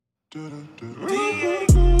Yeah.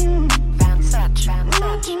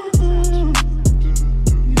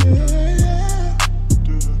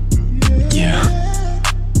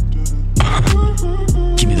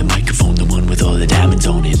 Give me the microphone, the one with all the diamonds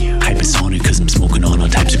on it. Hypersonic, cause I'm smoking on all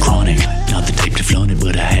types of chronic. Not the type to flaunt it,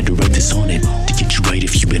 but I had to write this on it. To get you right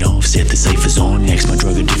if you been offset, the cipher's on next. My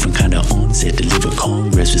drug a different kind of onset. Deliver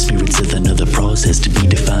congress with spirits of another process. To be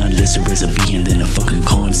defined, lesser as a being than a fucking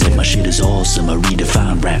concept. My shit is awesome, I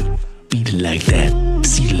redefine rap. Beat it like that,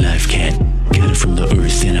 see the life cat. Got it from the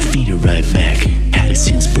earth and I feed it right back. Had it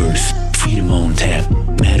since birth, freedom on tap.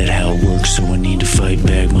 Mad at how it works, so I need to fight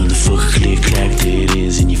back. Motherfucker, click, clack, there it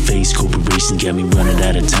is in your face. Corporation got me running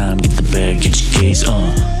out of time. Get the bag, get your case,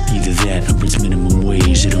 either that or it's minimum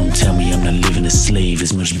wage. They don't tell me I'm not living a slave.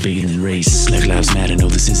 It's much bigger than race. Black lives matter, no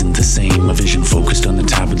this isn't the same. My vision focused on the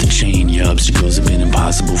top of the chain. Your obstacles have been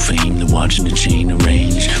impossible fame. They're watching the chain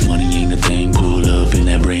arrange. Money ain't a thing, pull up in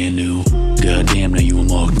that brand new. Goddamn, now you a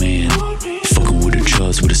marked man. Fucking with a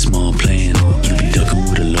trust with a small plan. You be ducking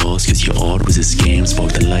with a loss, cause your art was a scam.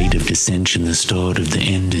 Spark the light of dissension, the start of the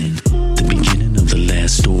ending. The beginning of the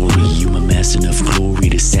last story. You amassed enough glory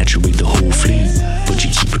to saturate the whole fleet. But you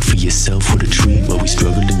keep it for yourself with a treat. While we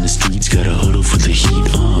struggle in the streets, gotta huddle for the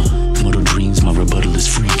heat, Muddled dreams, my rebuttal is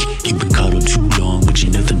freak. You've been coddled too long, but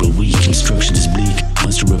you're nothing but weak. Instruction is bleak,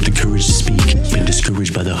 muster up the courage to speak. Been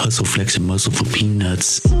discouraged by the hustle, flexing muscle for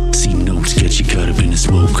peanuts. See notes, get you caught up in the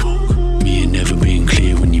smoke. Me ain't never being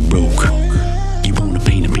clear when you broke. You wanna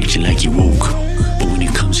paint a picture like you woke, but when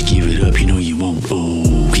it comes to give it up, you know you won't.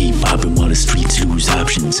 Oh, keep popping while the streets lose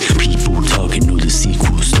options. People talking, know the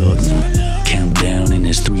sequel's starting. Countdown and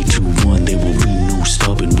it's 3, 2, 1. There will be no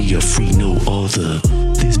stopping, we are free, no author.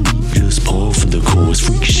 This beat just pour for the course.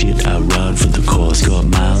 Freak shit, I ride for the cause. Got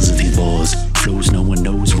miles of these bars. Flows no one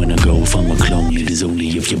knows when I go. If I'm a clone, it is only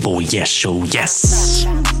if your boy, yes, show, yes.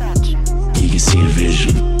 You can see the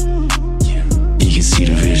vision. You can see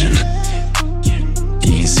the vision.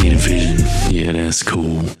 You can see the vision. Yeah, that's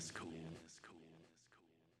cool.